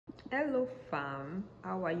Hello fam,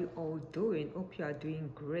 how are you all doing? Hope you are doing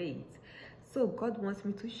great. So God wants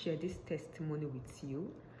me to share this testimony with you.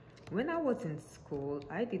 When I was in school,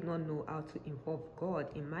 I did not know how to involve God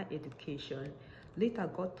in my education. Later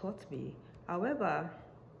God taught me. However,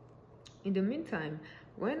 in the meantime,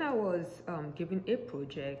 when I was given a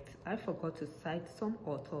project, I forgot to cite some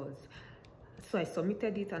authors. So I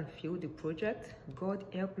submitted it and failed the project. God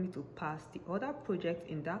helped me to pass the other project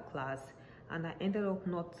in that class, and I ended up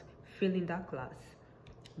not failing that class.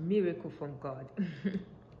 Miracle from God.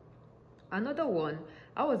 Another one,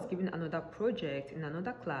 I was given another project in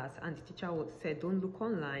another class, and the teacher said, don't look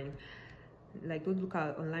online, like don't look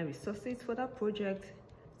at online resources for that project.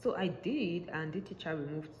 So I did, and the teacher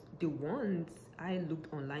removed the ones I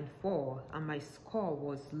looked online for, and my score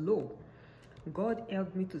was low. God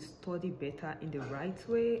helped me to study better in the right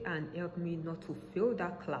way and helped me not to fail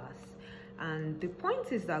that class. And the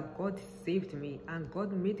point is that God saved me, and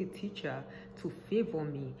God made the teacher to favor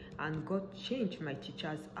me, and God changed my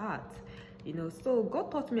teacher's heart. So God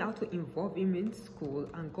taught me how to involve him in school,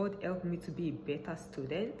 and God helped me to be a better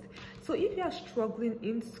student. So if you are struggling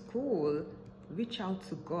in school, reach out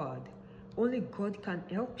to God. Only God can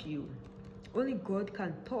help you. Only God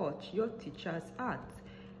can touch your teacher's heart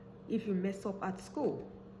if you mess up at school.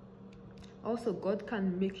 Also, God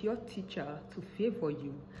can make your teacher to favor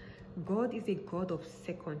you. God is a God of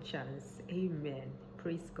second chance. Amen.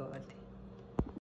 Praise God.